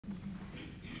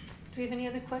we have any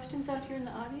other questions out here in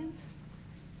the audience?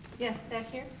 Yes, back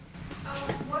here.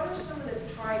 What are some of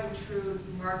the tried and true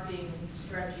marketing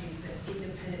strategies that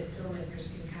independent filmmakers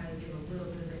can kind of give a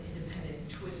little bit of an independent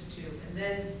twist to? And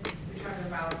then we're talking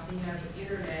about being on the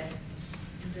internet.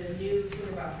 The new thing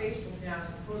about Facebook now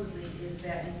supposedly is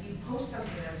that if you post something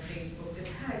on Facebook,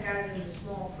 they've kind of got it in the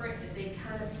small print that they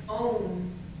kind of own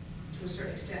to a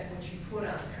certain extent what you put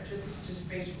on there. This is just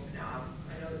Facebook now.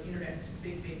 I know the internet is a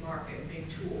big, big market, a big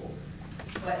tool.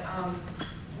 But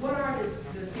what are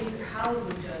the things that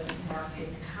Hollywood does to market,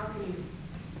 and how can you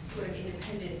put an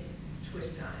independent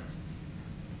twist on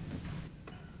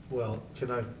it? Well,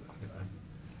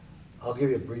 I'll give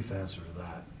you a brief answer to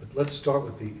that. But let's start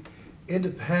with the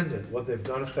independent, what they've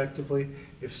done effectively.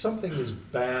 If something is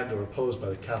banned or opposed by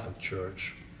the Catholic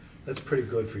Church, that's pretty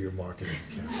good for your marketing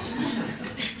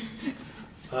campaign.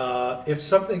 If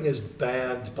something is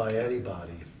banned by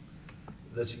anybody,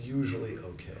 that's usually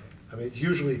okay. I mean,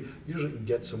 usually you can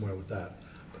get somewhere with that.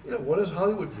 But, you know, what does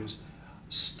Hollywood use?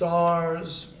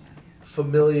 Stars,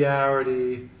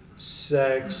 familiarity,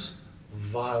 sex,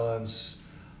 violence.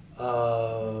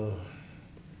 I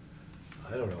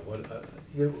don't know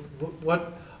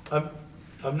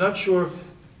I'm not sure.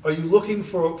 Are you looking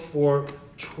for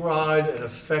tried and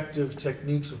effective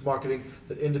techniques of marketing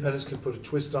that independents can put a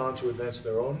twist on to advance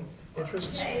their own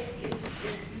interests? Yeah, if you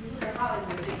look at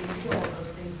Hollywood, they can do all those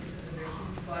things because of their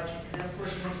huge budget. And then, of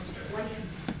course, once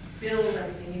you build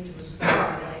everything into a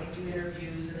star, then they can do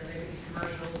interviews and then they can do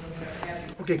commercials and whatever have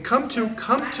you. Okay, come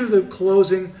to the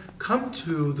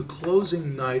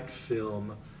closing night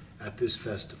film at this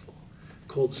festival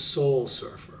called Soul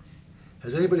Surfer.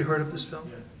 Has anybody heard of this film?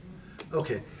 Yeah.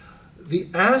 Okay. The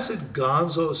acid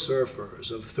gonzo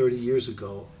surfers of 30 years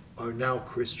ago are now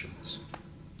Christians.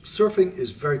 Surfing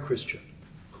is very Christian.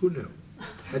 Who knew?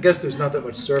 I guess there's not that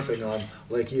much surfing on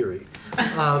Lake Erie.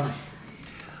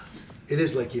 It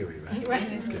is Lake Erie, right?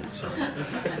 Right. Okay, sorry.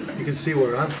 You can see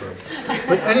where I'm from.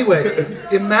 But anyway,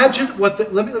 imagine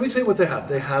what let me tell you what they have.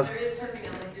 They have. There is surfing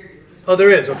on Lake Erie. Oh, there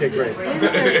is. Okay, great.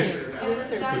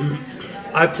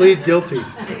 I plead guilty.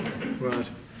 Right.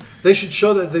 They should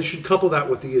show that. They should couple that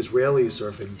with the Israeli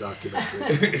surfing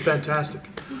documentary. Fantastic.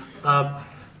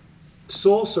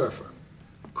 Soul Surfer,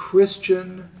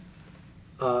 Christian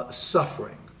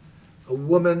suffering. A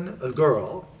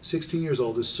girl, 16 years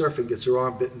old, is surfing, gets her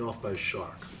arm bitten off by a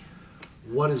shark.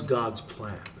 What is God's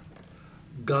plan?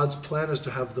 God's plan is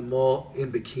to have them all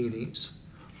in bikinis,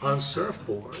 on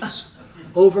surfboards,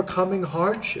 overcoming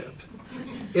hardship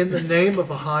in the name of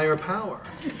a higher power,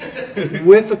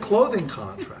 with a clothing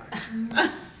contract.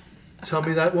 Tell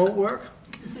me that won't work?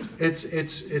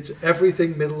 It's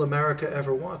everything Middle America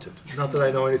ever wanted. Not that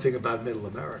I know anything about Middle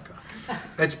America.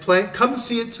 It's playing. Come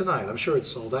see it tonight. I'm sure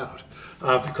it's sold out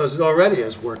because it already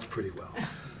has worked pretty well.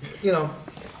 You know,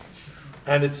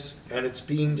 and it's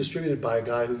being distributed by a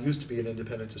guy who used to be an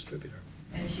independent distributor.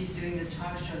 And she's doing the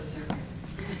talk show circuit.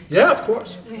 Yeah, of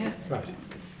course. Yes. Right.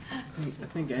 I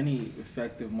think any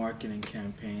effective marketing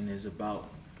campaign is about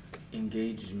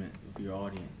engagement of your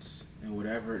audience, and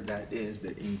whatever that is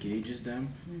that engages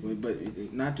them, but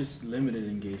not just limited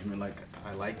engagement like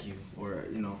I like you, or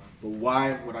but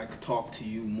why would I talk to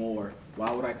you more? Why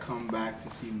would I come back to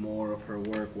see more of her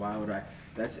work? Why would I?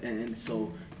 And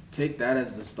so take that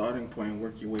as the starting point and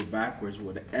work your way backwards,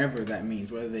 whatever that means,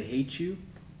 whether they hate you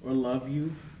or love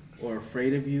you or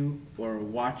afraid of you or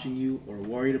watching you or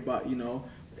worried about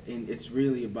and it's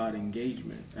really about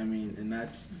engagement. I mean, and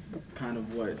that's kind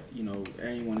of what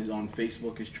anyone is on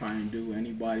Facebook is trying to do.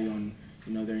 Anybody on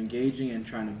they're engaging and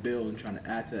trying to build and trying to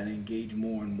add to that and engage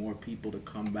more and more people to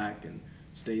come back and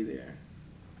stay there.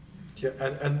 Yeah,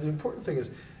 and the important thing is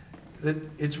that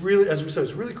it's really, as we said,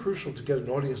 it's really crucial to get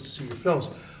an audience to see your films.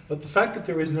 But the fact that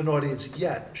there isn't an audience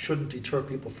yet shouldn't deter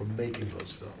people from making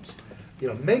those films.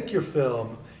 Make your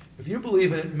film. If you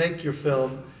believe in it, make your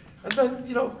film, and then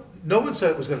no one said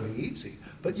it was going to be easy,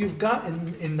 but you've got,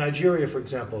 in Nigeria, for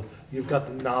example, you've got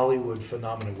the Nollywood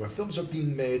phenomenon where films are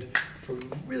being made for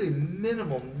really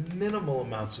minimal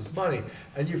amounts of money,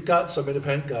 and you've got some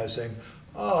independent guys saying,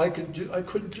 oh, I couldn't do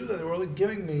that. They were only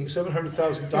giving me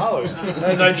 $700,000. And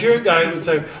a Nigerian guy would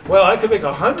say, well, I could make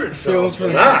 100 films for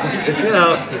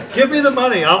that. Give me the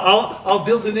money. I'll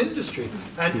build an industry.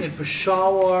 And in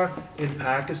Peshawar, in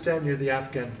Pakistan, near the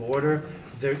Afghan border,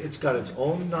 it's got its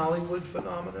own Nollywood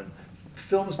phenomenon.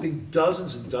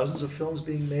 Dozens and dozens of films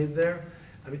being made there.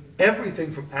 I mean,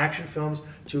 everything from action films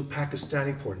to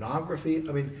Pakistani pornography.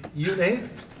 I mean, you name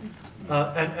it.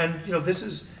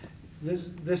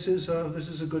 This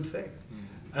is a good thing.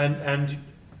 And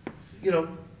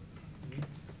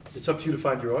it's up to you to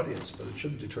find your audience, but it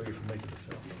shouldn't deter you from making the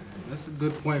film. that's a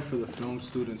good point for the film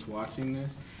students watching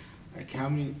this. Like, how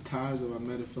many times have I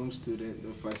met a film student,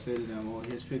 if I say to them, oh,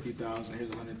 here's 50,000, here's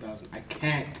 100,000, I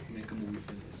can't make a movie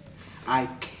for this. I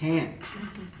can't.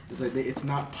 It's like, it's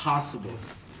not possible.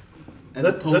 As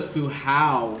opposed to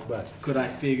how could I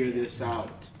figure this out?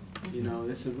 You know,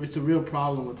 it's a real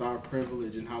problem with our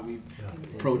privilege and how we've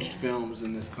approached films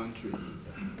in this country.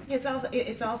 It's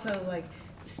also like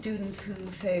students who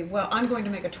say, well, I'm going to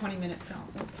make a 20-minute film.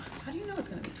 Well, how do you know it's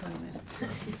going to be 20 minutes?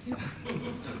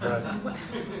 What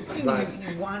do you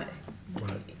mean you want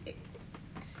it?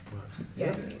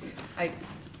 Yeah,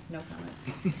 no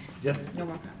comment. Yeah. No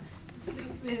more comment.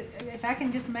 If I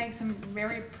can just make some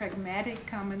very pragmatic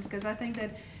comments, because I think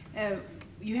that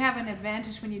you have an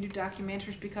advantage when you do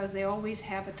documentaries because they always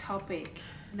have a topic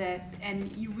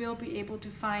and you will be able to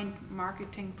find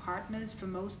marketing partners for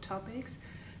most topics.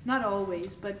 Not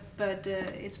always, but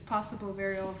it's possible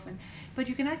very often. But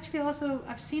you can actually also,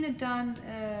 I've seen it done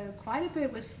quite a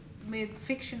bit with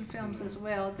fiction films as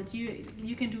well, that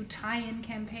you can do tie-in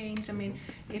campaigns. I mean,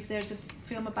 if there's a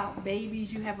film about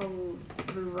babies, you have a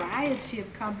variety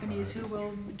of companies who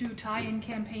will do tie-in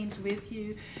campaigns with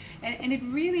you. And it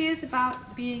really is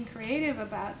about being creative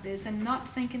about this and not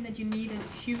thinking that you need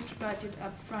a huge budget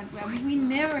up front. I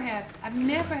mean, I've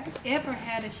never ever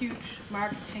had a huge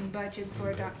marketing budget for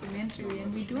a documentary,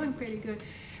 and we're doing pretty good.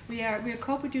 We're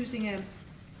co-producing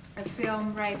a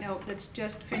film right now that's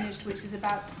just finished, which is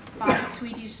about 5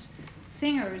 Swedish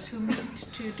singers who meet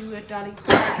to do a Dolly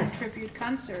Parton tribute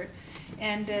concert,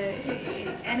 and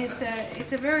it's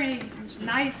a very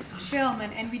nice film,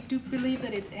 and we do believe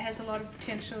that it has a lot of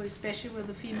potential, especially with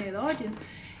the female audience.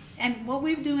 And what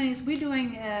we're doing is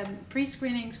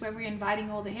pre-screenings where we're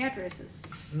inviting all the hairdressers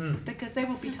because they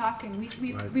will be talking. We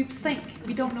think,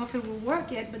 we don't know if it will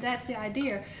work yet, but that's the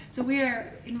idea. So we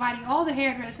are inviting all the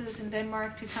hairdressers in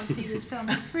Denmark to come see this film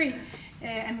for free.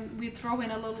 And we throw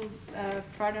in a little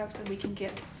products that we can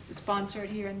get sponsored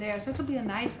here and there. So it'll be a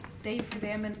nice day for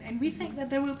them. And we think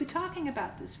that they will be talking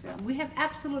about this film. We have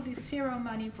absolutely zero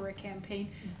money for a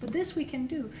campaign, but this we can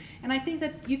do. And I think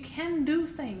that you can do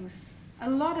things. A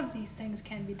lot of these things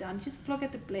can be done. Just look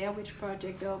at the Blair Witch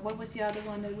Project, or what was the other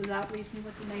one that was out recently?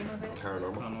 What's the name of it?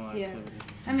 Paranormal. Yeah.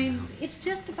 I mean, it's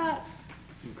just about.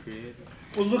 You create.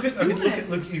 Well, look.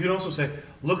 You can also say,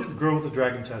 look at The Girl with the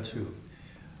Dragon Tattoo.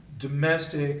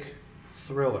 Domestic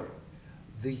thriller.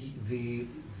 The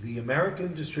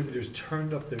American distributors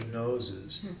turned up their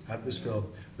noses at this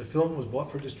film. The film was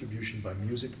bought for distribution by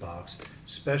Music Box,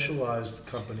 specialized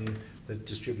company that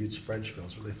distributes French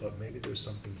films, where they thought maybe there's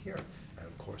something here. And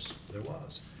of course, there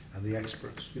was. And the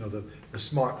experts, the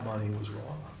smart money was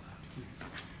wrong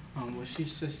on that. What she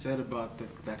just said about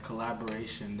that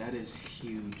collaboration, that is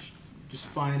huge. Just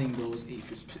finding those,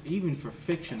 even for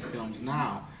fiction films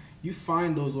now, you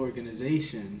find those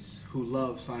organizations who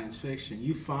love science fiction.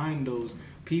 You find those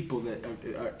people that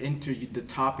are into the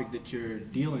topic that you're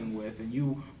dealing with, and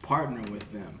you partner with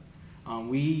them.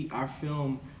 Our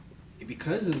film,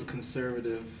 because it's a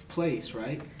conservative place,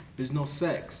 right? There's no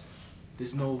sex.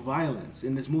 There's no violence.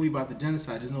 In this movie about the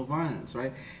genocide, there's no violence,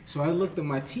 right? So I looked at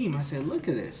my team, I said, look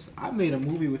at this. I made a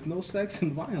movie with no sex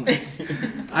and violence.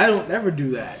 I don't ever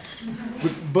do that.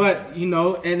 But,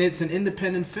 and it's an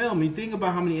independent film. You think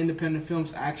about how many independent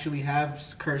films actually have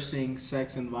cursing,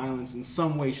 sex, and violence in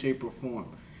some way, shape, or form.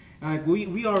 And like,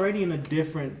 we already in a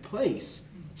different place.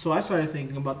 So I started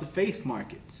thinking about the faith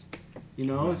markets.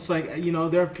 It's like,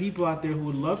 there are people out there who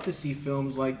would love to see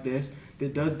films like this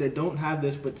that don't have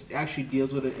this, but actually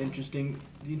deals with an interesting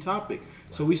topic.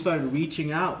 So we started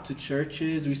reaching out to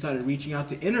churches, we started reaching out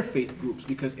to interfaith groups,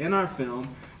 because in our film,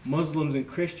 Muslims and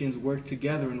Christians work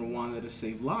together in Rwanda to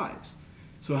save lives.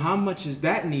 So how much is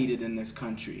that needed in this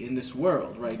country, in this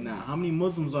world right now? How many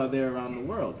Muslims are there around the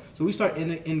world? So we start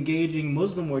engaging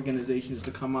Muslim organizations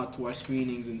to come out to our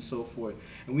screenings and so forth.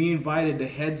 And we invited the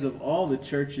heads of all the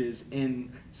churches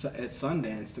at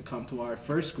Sundance to come to our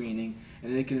first screening,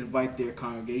 and they can invite their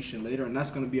congregation later, and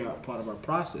that's going to be part of our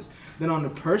process. Then on the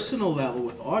personal level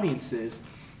with audiences,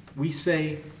 we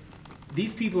say,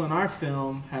 these people in our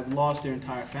film have lost their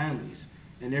entire families,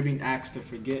 and they're being asked to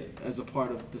forget as a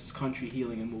part of this country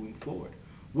healing and moving forward.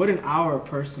 What in our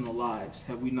personal lives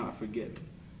have we not forgiven?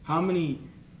 How many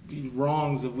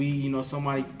wrongs have we,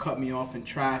 somebody cut me off in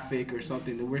traffic or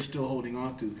something that we're still holding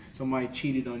on to? Somebody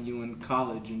cheated on you in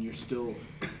college and you're still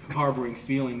harboring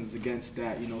feelings against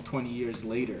that, 20 years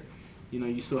later.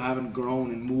 You still haven't grown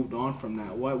and moved on from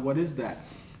that. What is that?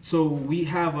 So we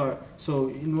have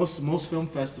in most film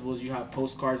festivals, you have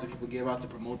postcards that people give out to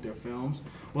promote their films.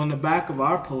 Well, on the back of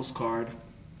our postcard,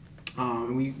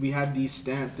 we had these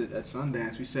stamped at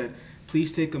Sundance. We said,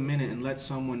 please take a minute and let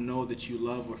someone know that you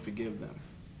love or forgive them.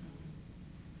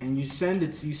 And you send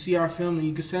it, you see our film and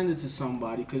you can send it to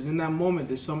somebody, because in that moment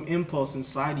there's some impulse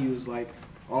inside you is like,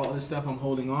 all this stuff I'm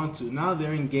holding on to. Now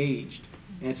they're engaged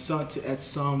at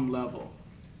some level.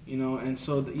 You know, and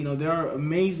so there are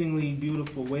amazingly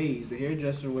beautiful ways. The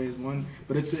hairdresser way is one,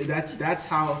 but that's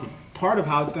how part of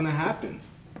how it's going to happen.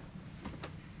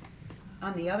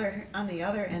 On the other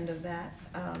end of that,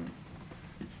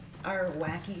 our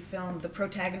wacky film, the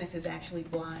protagonist is actually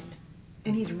blind,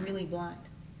 and he's really blind.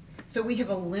 So we have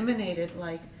eliminated,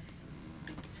 like,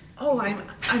 oh,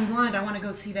 I'm blind, I want to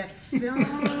go see that film.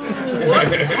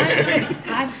 Whoops.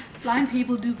 Blind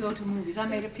people do go to movies. I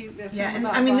made a film Yeah, and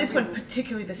about I mean, blind this one people.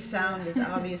 particularly, the sound is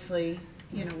obviously,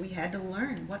 you know, we had to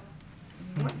learn what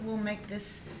will make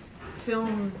this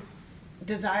film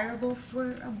desirable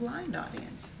for a blind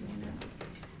audience, you know.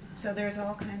 So there's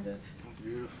all kinds of. That's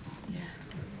beautiful. Yeah.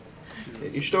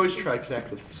 You should always try to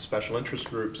connect with special interest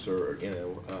groups, or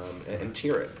and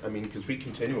tier it. I mean, because we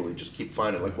continually just keep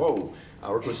finding, like, whoa,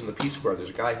 we're listening to the Peace Corps. There's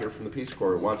a guy here from the Peace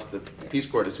Corps who wants the Peace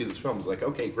Corps to see this film. It's like,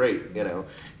 okay, great. You know,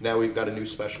 now we've got a new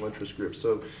special interest group.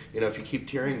 So, you know, if you keep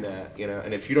tiering that, you know,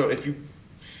 and if you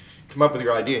come up with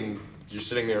your idea and you're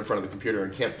sitting there in front of the computer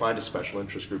and can't find a special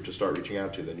interest group to start reaching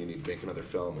out to, then you need to make another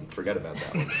film and forget about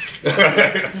that one.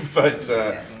 But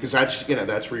because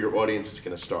that's where your audience is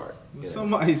going to start.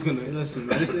 Somebody's going to listen.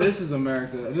 This is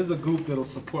America. There's a group that'll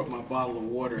support my bottle of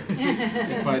water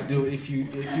if I do. If you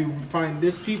find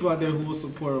there's people out there who will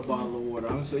support a bottle of water.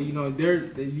 I'm saying, you know,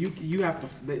 you have to.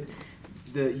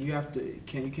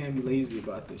 You can't be lazy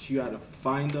about this. You got to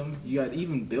find them. You got to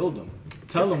even build them.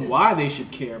 Tell them why they should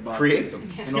care about Create this.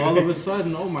 them. And all of a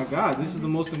sudden, oh my God, this is the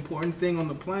most important thing on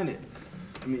the planet.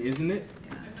 I mean, isn't it?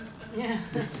 Yeah.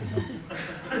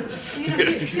 You know,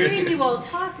 hearing you all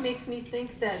talk makes me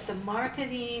think that the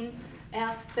marketing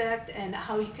aspect and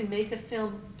how you can make a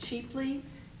film cheaply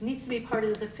needs to be part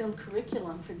of the film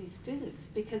curriculum for these students.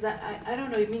 Because I don't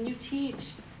know, I mean, you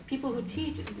teach, people who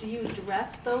teach, do you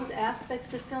address those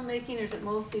aspects of filmmaking, or is it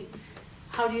mostly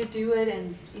how do you do it,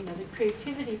 and, you know, the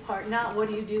creativity part, not what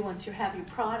do you do once you have your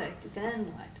product, then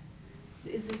what?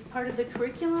 Is this part of the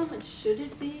curriculum, and should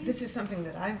it be? This is something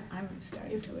that I'm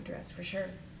starting to address, for sure.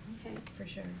 Okay. For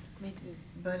sure. Me too.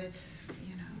 But it's,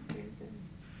 you know, Very good.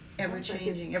 ever Sounds like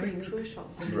changing. it's Every pretty week crucial.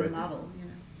 it's a new Right. model, you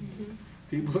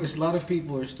know. Mhm. A lot of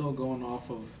people are still going off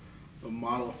of a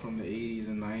model from the 80s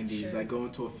and 90s. Sure. I go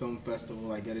into a film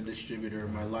festival, I get a distributor,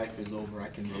 my life is over, I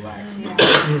can relax.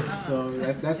 Yeah. So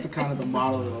that's the kind of the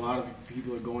model that a lot of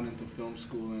people are going into film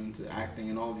school and into acting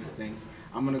and all these things.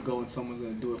 I'm going to go and someone's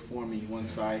going to do it for me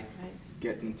once I Right.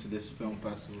 get into this film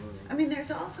festival. I mean, there's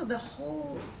also the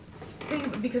whole thing,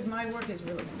 because my work is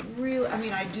really, I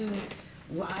mean, I do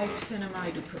live cinema, I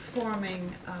do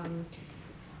performing,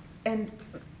 and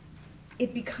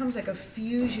it becomes like a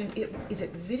fusion. Is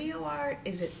it video art?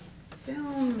 Is it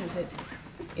film? Is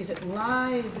it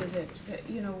live? Is it,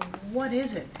 you know, what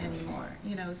is it anymore?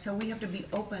 You know, so we have to be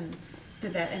open to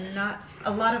that, and not,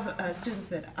 a lot of students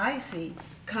that I see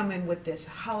come in with this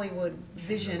Hollywood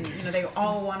vision. You know, they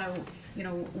all want to, you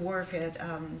know, work at,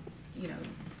 you know,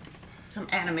 some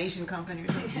animation company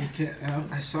or something.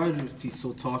 I saw you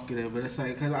so talkative, but it's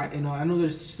like, because I know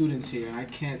there's students here, and I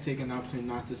can't take an opportunity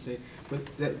not to say, but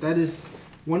that is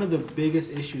one of the biggest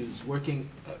issues working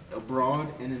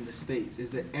abroad and in the States,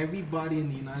 is that everybody in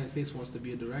the United States wants to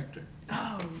be a director.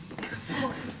 Oh, of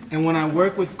course. And when I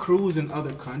work with crews in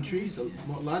other countries, a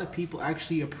lot of people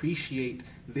actually appreciate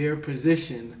their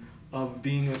position of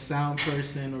being a sound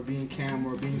person or being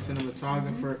camera or being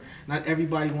cinematographer. Not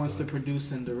everybody wants to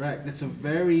produce and direct. It's a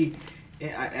very,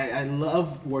 I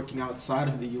love working outside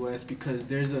of the U.S. because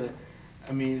there's a,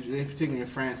 I mean, particularly in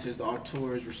France, there's the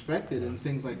auteur is respected and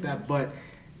things like that, but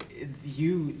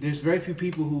there's very few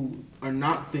people who are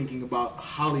not thinking about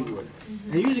Hollywood.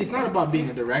 And usually it's not about being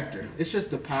a director. It's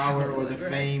just the power or the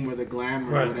fame or the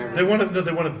glamour or whatever. They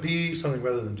want to be something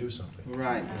rather than do something.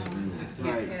 Right,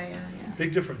 right. Yeah.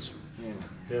 Big difference.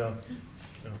 Yeah.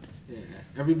 Yeah.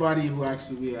 Everybody who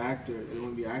actually be an actor, they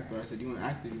want to be an actor. I said, you want to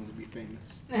act or you want to be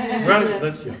famous? Right.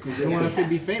 That's Because they want to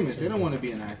be famous. They don't want to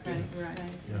be an actor. Right.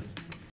 Yeah.